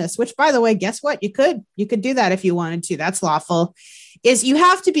business, which by the way, guess what? You could do that if you wanted to. That's lawful. Is you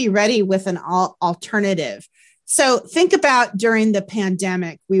have to be ready with an alternative. So think about during the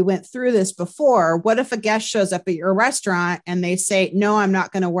pandemic, we went through this before. What if a guest shows up at your restaurant and they say, no, I'm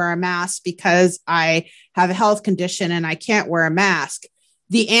not going to wear a mask because I have a health condition and I can't wear a mask?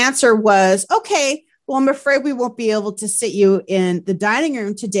 The answer was, okay, well, I'm afraid we won't be able to sit you in the dining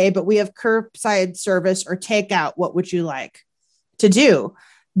room today, but we have curbside service or takeout. What would you like to do?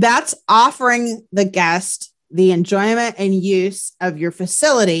 That's offering the guest the enjoyment and use of your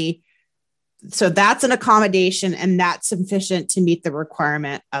facility. So that's an accommodation, and that's sufficient to meet the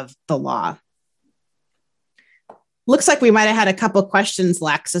requirement of the law. Looks like we might have had a couple of questions,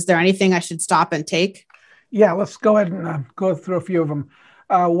 Lex. Is there anything I should stop and take? Yeah, let's go ahead and go through a few of them.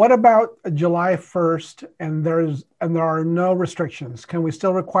 What about July 1st and there are no restrictions? Can we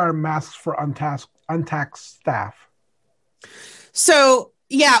still require masks for untaxed staff? So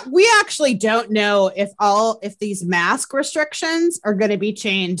yeah, we actually don't know if these mask restrictions are going to be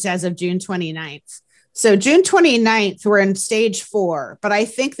changed as of June 29th. So June 29th, we're in stage 4, but I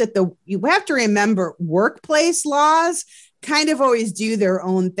think that you have to remember workplace laws kind of always do their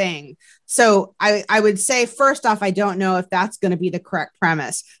own thing. So I would say, first off, I don't know if that's going to be the correct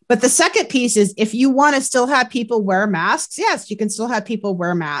premise. But the second piece is, if you want to still have people wear masks, yes, you can still have people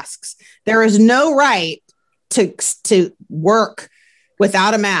wear masks. There is no right to work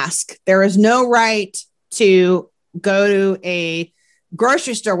without a mask. There is no right to go to a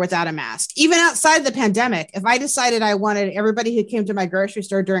grocery store without a mask. Even outside the pandemic, if I decided I wanted everybody who came to my grocery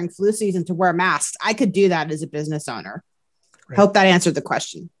store during flu season to wear masks, I could do that as a business owner. Great. Hope that answered the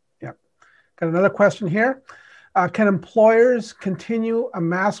question. Yep. Got another question here. Can employers continue a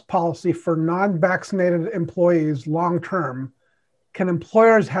mask policy for non-vaccinated employees long-term? Can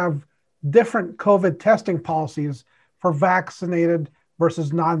employers have different COVID testing policies for vaccinated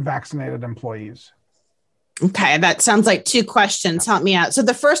versus non-vaccinated employees? Okay, that sounds like 2 questions. Help me out. So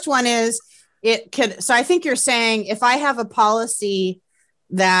the first one is, so I think you're saying, if I have a policy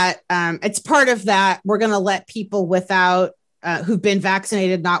that it's part of that, we're going to let people without who've been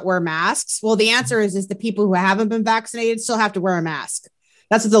vaccinated not wear masks. Well, the answer is the people who haven't been vaccinated still have to wear a mask.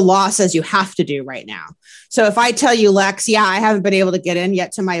 That's what the law says you have to do right now. So if I tell you, Lex, yeah, I haven't been able to get in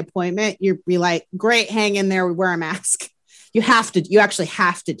yet to my appointment, you'd be like, great, hang in there, we wear a mask. You actually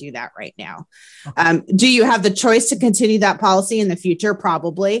have to do that right now. Okay. Do you have the choice to continue that policy in the future?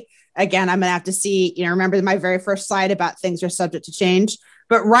 Probably. Again, I'm going to have to see, remember my very first slide about things are subject to change.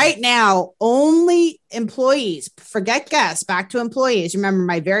 But right now, only employees, forget guests, back to employees. Remember,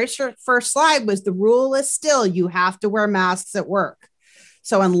 my very first slide was the rule is still you have to wear masks at work.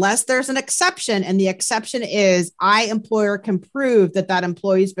 So unless there's an exception, and the exception is employer can prove that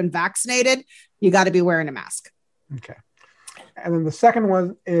employee's been vaccinated, you got to be wearing a mask. Okay. And then the second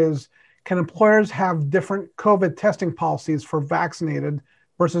one is, can employers have different COVID testing policies for vaccinated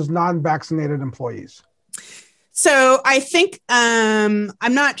versus non-vaccinated employees? So I think I'm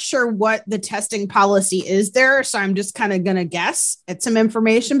not sure what the testing policy is there. So I'm just kind of going to guess at some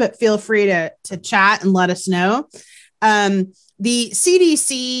information, but feel free to chat and let us know. The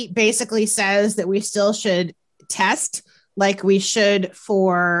CDC basically says that we still should test like we should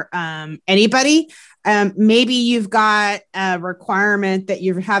for anybody. Maybe you've got a requirement that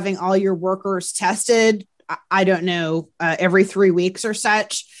you're having all your workers tested, I don't know, every 3 weeks or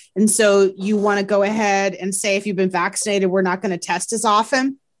such. And so you want to go ahead and say, if you've been vaccinated, we're not going to test as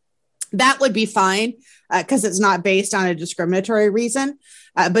often. That would be fine because it's not based on a discriminatory reason.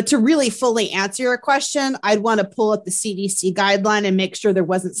 But to really fully answer your question, I'd want to pull up the CDC guideline and make sure there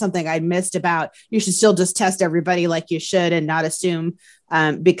wasn't something I missed about you should still just test everybody like you should and not assume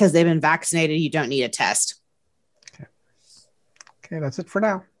because they've been vaccinated, you don't need a test. Okay, that's it for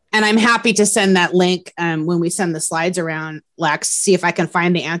now. And I'm happy to send that link when we send the slides around, Lex, see if I can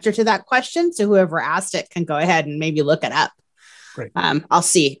find the answer to that question. So whoever asked it can go ahead and maybe look it up. Great. I'll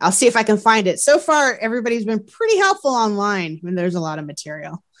see if I can find it. So far, everybody's been pretty helpful online when there's a lot of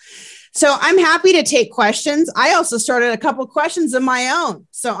material. So I'm happy to take questions. I also started a couple questions of my own.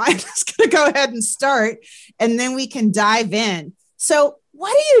 So I'm just going to go ahead and start, and then we can dive in. So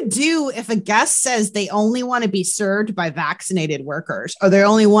what do you do if a guest says they only want to be served by vaccinated workers, or they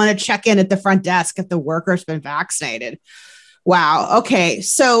only want to check in at the front desk if the worker's been vaccinated? Wow. Okay.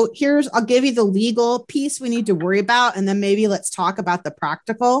 So I'll give you the legal piece we need to worry about, and then maybe let's talk about the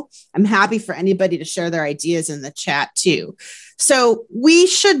practical. I'm happy for anybody to share their ideas in the chat too. So we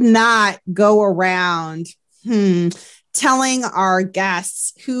should not go around telling our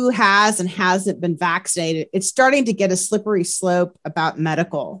guests who has and hasn't been vaccinated. It's starting to get a slippery slope about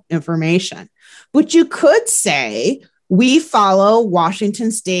medical information. But you could say we follow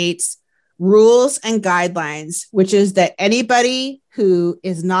Washington State's rules and guidelines, which is that anybody who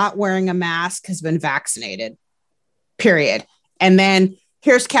is not wearing a mask has been vaccinated, period. And then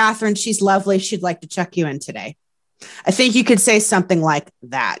here's Catherine. She's lovely. She'd like to check you in today. I think you could say something like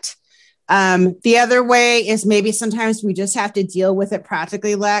that. The other way is maybe sometimes we just have to deal with it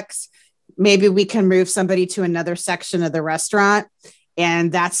practically, Lex. Maybe we can move somebody to another section of the restaurant,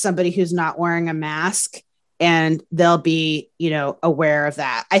 and that's somebody who's not wearing a mask, and they'll be, aware of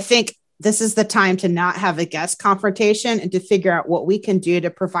that. I think this is the time to not have a guest confrontation and to figure out what we can do to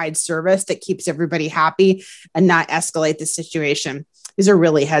provide service that keeps everybody happy and not escalate the situation. These are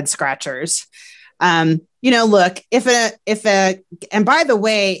really head scratchers. look, and by the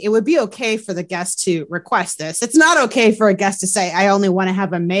way, it would be okay for the guest to request this. It's not okay for a guest to say, I only want to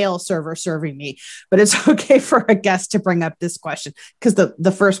have a male server serving me, but it's okay for a guest to bring up this question because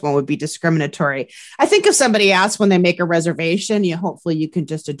the first one would be discriminatory. I think if somebody asks when they make a reservation, hopefully you can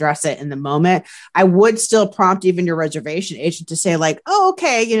just address it in the moment. I would still prompt even your reservation agent to say like, oh,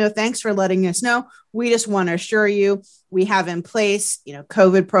 okay, thanks for letting us know. We just want to assure you we have in place,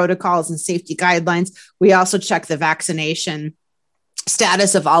 COVID protocols and safety guidelines. We also check the vaccination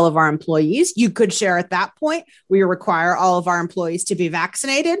status of all of our employees. You could share at that point, we require all of our employees to be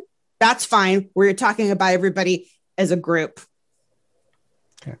vaccinated. That's fine. We're talking about everybody as a group.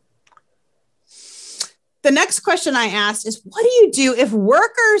 The next question I asked is, what do you do if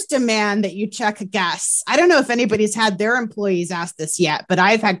workers demand that you check guests? I don't know if anybody's had their employees ask this yet, but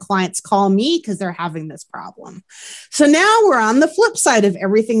I've had clients call me because they're having this problem. So now we're on the flip side of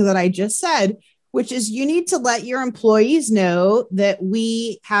everything that I just said, which is you need to let your employees know that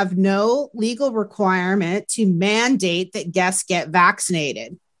we have no legal requirement to mandate that guests get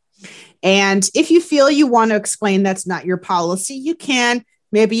vaccinated. And if you feel you want to explain that's not your policy, you can.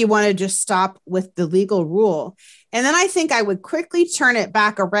 Maybe you want to just stop with the legal rule. And then I think I would quickly turn it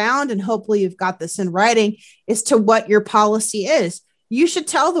back around, and hopefully you've got this in writing, as to what your policy is. You should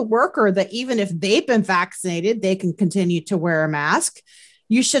tell the worker that even if they've been vaccinated, they can continue to wear a mask.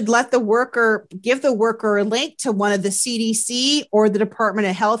 You should give the worker a link to one of the CDC or the Department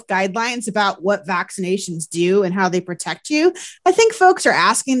of Health guidelines about what vaccinations do and how they protect you. I think folks are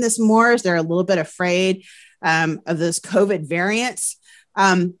asking this more as they're a little bit afraid of those COVID variants.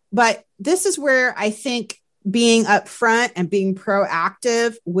 But this is where I think being upfront and being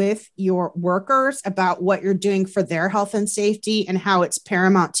proactive with your workers about what you're doing for their health and safety and how it's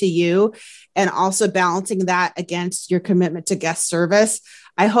paramount to you, and also balancing that against your commitment to guest service.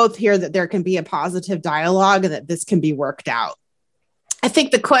 I hope here that there can be a positive dialogue and that this can be worked out. I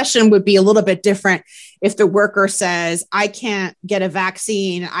think the question would be a little bit different if the worker says, I can't get a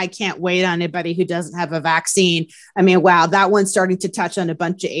vaccine. I can't wait on anybody who doesn't have a vaccine. I mean, wow, that one's starting to touch on a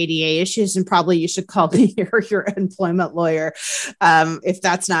bunch of ADA issues, and probably you should call me your employment lawyer, if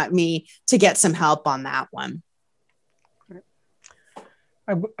that's not me, to get some help on that one.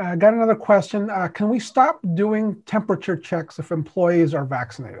 I got another question. Can we stop doing temperature checks if employees are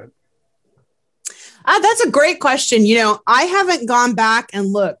vaccinated? That's a great question. I haven't gone back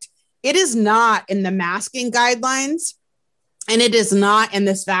and looked. It is not in the masking guidelines, and it is not in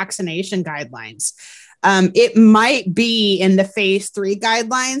this vaccination guidelines. It might be in the phase 3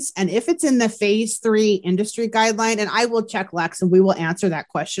 guidelines. And if it's in the phase 3 industry guideline, and I will check Lex and we will answer that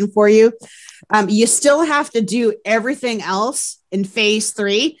question for you. You still have to do everything else in phase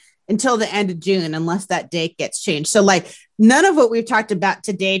 3 until the end of June, unless that date gets changed. So none of what we've talked about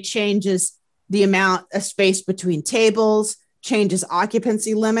today changes the amount of space between tables, changes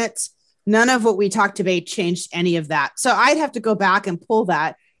occupancy limits. None of what we talked about changed any of that. So I'd have to go back and pull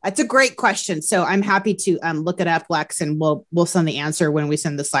that. That's a great question. So I'm happy to look it up, Lex, and we'll send the answer when we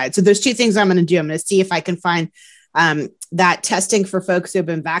send the slide. So there's 2 things I'm going to do. I'm going to see if I can find that testing for folks who have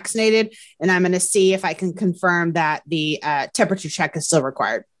been vaccinated, and I'm going to see if I can confirm that the temperature check is still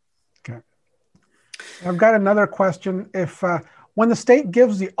required. Okay. I've got another question. When the state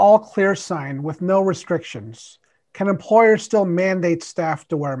gives the all clear sign with no restrictions, can employers still mandate staff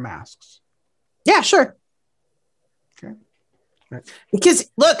to wear masks? Yeah, sure. Okay. Right.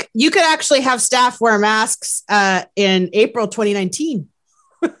 Because look, you could actually have staff wear masks in April 2019,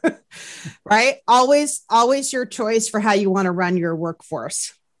 right? Always your choice for how you want to run your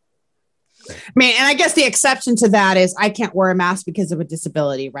workforce. I mean, and I guess the exception to that is I can't wear a mask because of a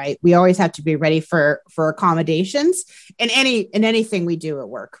disability, right? We always have to be ready for accommodations in anything we do at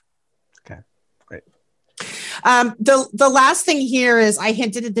work. Okay, great. The last thing here is I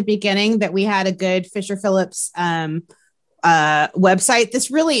hinted at the beginning that we had a good Fisher Phillips website. This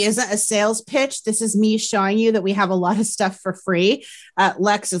really isn't a sales pitch. This is me showing you that we have a lot of stuff for free.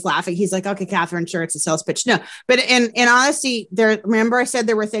 Lex is laughing. He's like, okay, Catherine, sure, it's a sales pitch. No, but in honesty, remember I said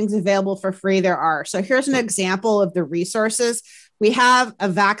there were things available for free. There are. So here's an example of the resources. We have a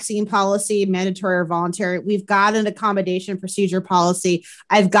vaccine policy, mandatory or voluntary. We've got an accommodation procedure policy.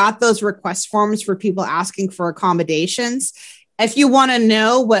 I've got those request forms for people asking for accommodations. If you want to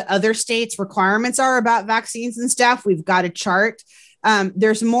know what other states' requirements are about vaccines and stuff, we've got a chart.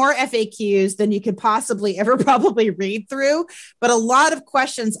 There's more FAQs than you could possibly ever probably read through. But a lot of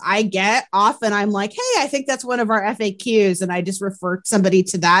questions I get, often I'm like, hey, I think that's one of our FAQs. And I just refer somebody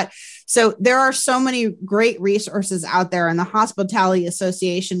to that. So there are so many great resources out there, and the Hospitality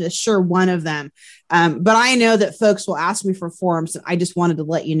Association is sure one of them. But I know that folks will ask me for forms, and I just wanted to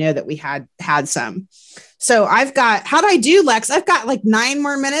let you know that we had some. So I've got, how'd I do, Lex? I've got like 8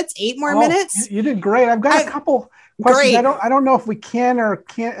 more minutes. You did great. I've got a couple questions. Great. I don't know if we can or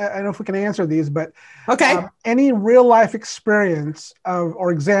can't. I don't know if we can answer these, but okay. Any real life experience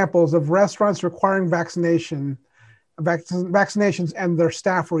or examples of restaurants requiring vaccinations and their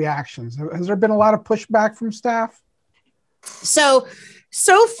staff reactions? Has there been a lot of pushback from staff? So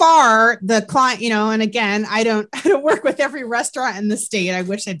far, the client, and again, I don't work with every restaurant in the state. I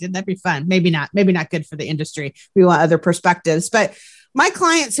wish I did. That'd be fun. Maybe not good for the industry. We want other perspectives, but my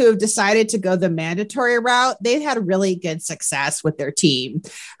clients who have decided to go the mandatory route, they've had really good success with their team.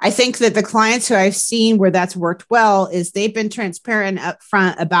 I think that the clients who I've seen where that's worked well is they've been transparent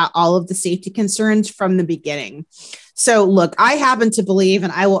upfront about all of the safety concerns from the beginning. So look, I happen to believe,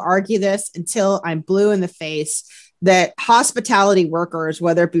 and I will argue this until I'm blue in the face, that hospitality workers,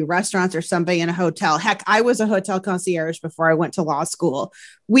 whether it be restaurants or somebody in a hotel, heck, I was a hotel concierge before I went to law school.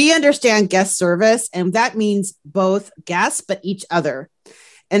 We understand guest service, and that means both guests, but each other.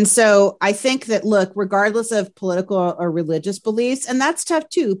 And so I think that, look, regardless of political or religious beliefs, and that's tough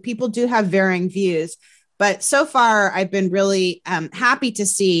too, people do have varying views. But so far, I've been really happy to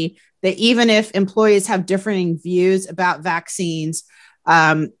see that even if employees have differing views about vaccines,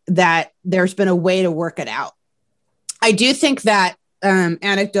 that there's been a way to work it out. I do think that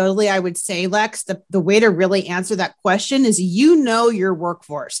anecdotally, I would say, Lex, the way to really answer that question is, your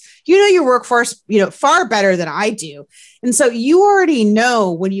workforce. You know your workforce, far better than I do. And so you already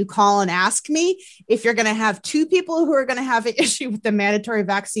know when you call and ask me if you're going to have 2 people who are going to have an issue with the mandatory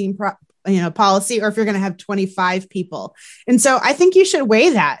vaccine policy, or if you're going to have 25 people. And so I think you should weigh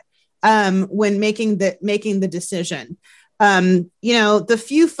that when making the decision. The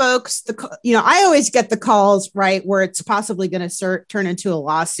few folks, I always get the calls, right, where it's possibly going to turn into a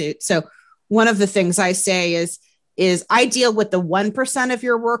lawsuit. So one of the things I say is I deal with the 1% of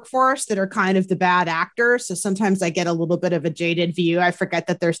your workforce that are kind of the bad actors. So sometimes I get a little bit of a jaded view. I forget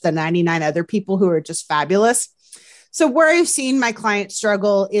that there's the 99 other people who are just fabulous. So where I've seen my clients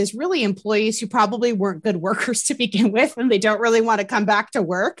struggle is really employees who probably weren't good workers to begin with, and they don't really want to come back to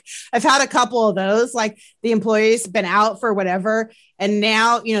work. I've had a couple of those, like the employee's been out for whatever, and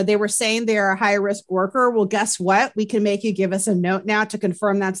now, they were saying they're a high risk worker. Well, guess what? We can make you give us a note now to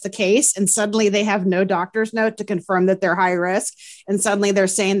confirm that's the case. And suddenly they have no doctor's note to confirm that they're high risk. And suddenly they're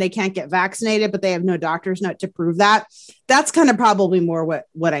saying they can't get vaccinated, but they have no doctor's note to prove that. That's kind of probably more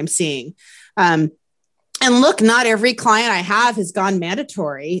what I'm seeing. And look, not every client I have has gone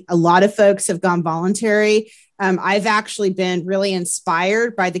mandatory. A lot of folks have gone voluntary. I've actually been really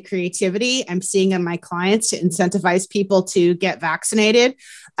inspired by the creativity I'm seeing in my clients to incentivize people to get vaccinated.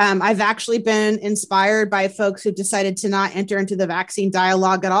 I've actually been inspired by folks who've decided to not enter into the vaccine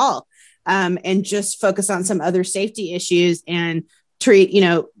dialogue at all, and just focus on some other safety issues and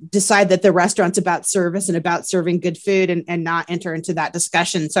decide that the restaurant's about service and about serving good food, and not enter into that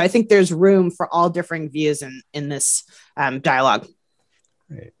discussion. So I think there's room for all differing views in this dialogue.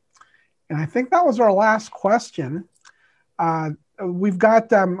 Great. And I think that was our last question. We've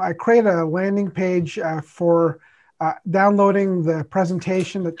got, I created a landing page for downloading the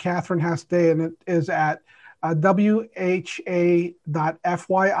presentation that Catherine has today, and it is at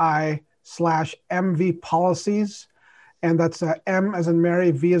wha.fyi/MV policies. And that's M as in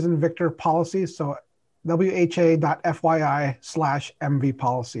Mary, V as in Victor policies. So wha.fyi/MV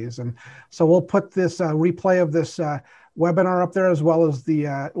policies. And so we'll put this replay of this webinar up there, as well as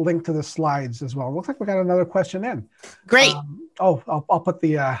the link to the slides as well. Looks like we got another question in. Great. I'll put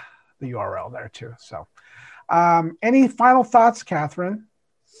the URL there too. So any final thoughts, Catherine?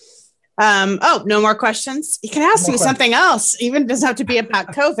 No more questions. You can ask me something else. Even doesn't have to be about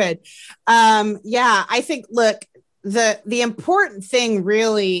COVID. I think, look, the important thing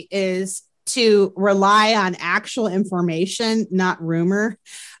really is to rely on actual information, not rumor.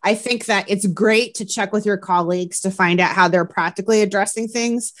 I think that it's great to check with your colleagues to find out how they're practically addressing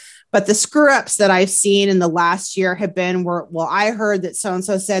things. But the screw ups that I've seen in the last year have been where, well, I heard that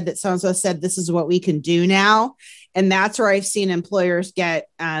so-and-so said that so-and-so said this is what we can do now. And that's where I've seen employers get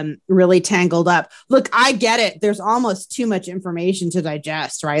really tangled up. Look, I get it. There's almost too much information to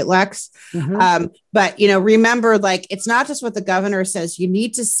digest, right, Lex? Mm-hmm. But, remember, like, it's not just what the governor says. You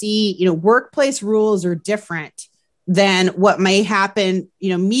need to see, workplace rules are different than what may happen.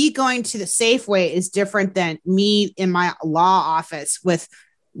 Me going to the Safeway is different than me in my law office with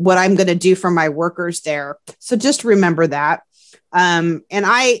what I'm going to do for my workers there. So just remember that. And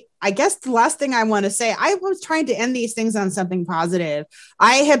I guess the last thing I want to say, I was trying to end these things on something positive.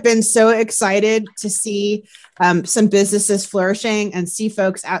 I have been so excited to see some businesses flourishing and see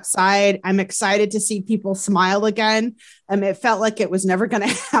folks outside. I'm excited to see people smile again. It felt like it was never going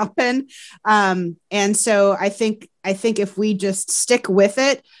to happen. And so I think if we just stick with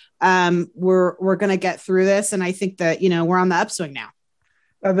it, we're going to get through this. And I think that, we're on the upswing now.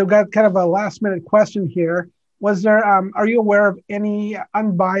 They've got kind of a last minute question here. Was there, are you aware of any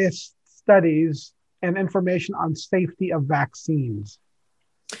unbiased studies and information on safety of vaccines?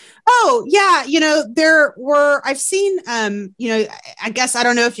 Oh, yeah. I've seen, I guess, I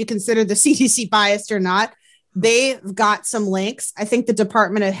don't know if you consider the CDC biased or not. They've got some links. I think the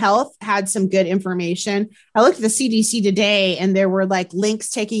Department of Health had some good information. I looked at the CDC today and there were like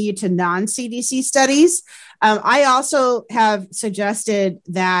links taking you to non-CDC studies. I also have suggested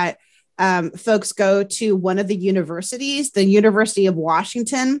that folks go to one of the universities. The University of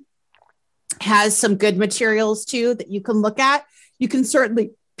Washington has some good materials too that you can look at. You can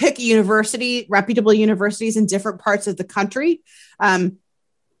certainly pick a university, reputable universities in different parts of the country.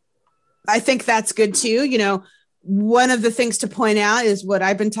 I think that's good too. One of the things to point out is what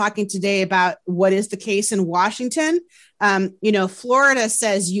I've been talking today about what is the case in Washington. Florida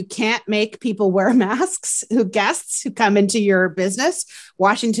says you can't make people wear masks, guests who come into your business.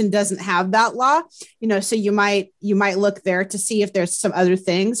 Washington doesn't have that law, so you might look there to see if there's some other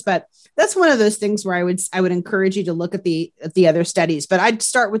things, but that's one of those things where I would encourage you to look at the other studies, but I'd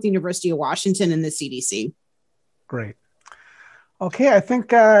start with the University of Washington and the CDC. Great. Okay. I think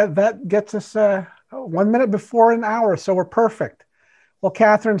that gets us 1 minute before an hour. So we're perfect. Well,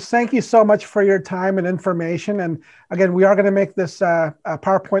 Catherine, thank you so much for your time and information. And again, we are going to make this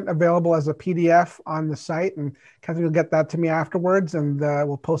PowerPoint available as a PDF on the site. And Catherine will get that to me afterwards and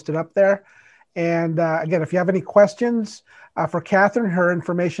we'll post it up there. And again, if you have any questions for Catherine, her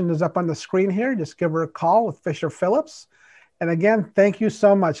information is up on the screen here. Just give her a call with Fisher Phillips. And again, thank you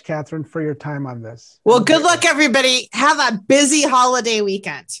so much, Catherine, for your time on this. Well, good luck, everybody. Have a busy holiday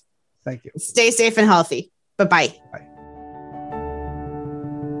weekend. Thank you. Stay safe and healthy. Bye-bye. Bye.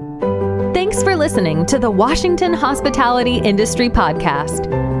 Thanks for listening to the Washington Hospitality Industry Podcast.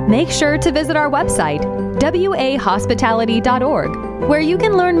 Make sure to visit our website, wahospitality.org, where you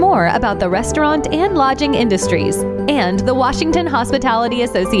can learn more about the restaurant and lodging industries and the Washington Hospitality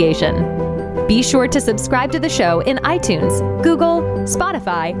Association. Be sure to subscribe to the show in iTunes, Google,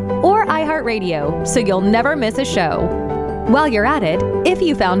 Spotify, or iHeartRadio so you'll never miss a show. While you're at it, if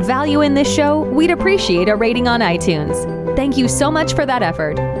you found value in this show, we'd appreciate a rating on iTunes. Thank you so much for that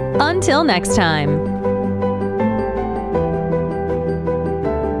effort. Until next time.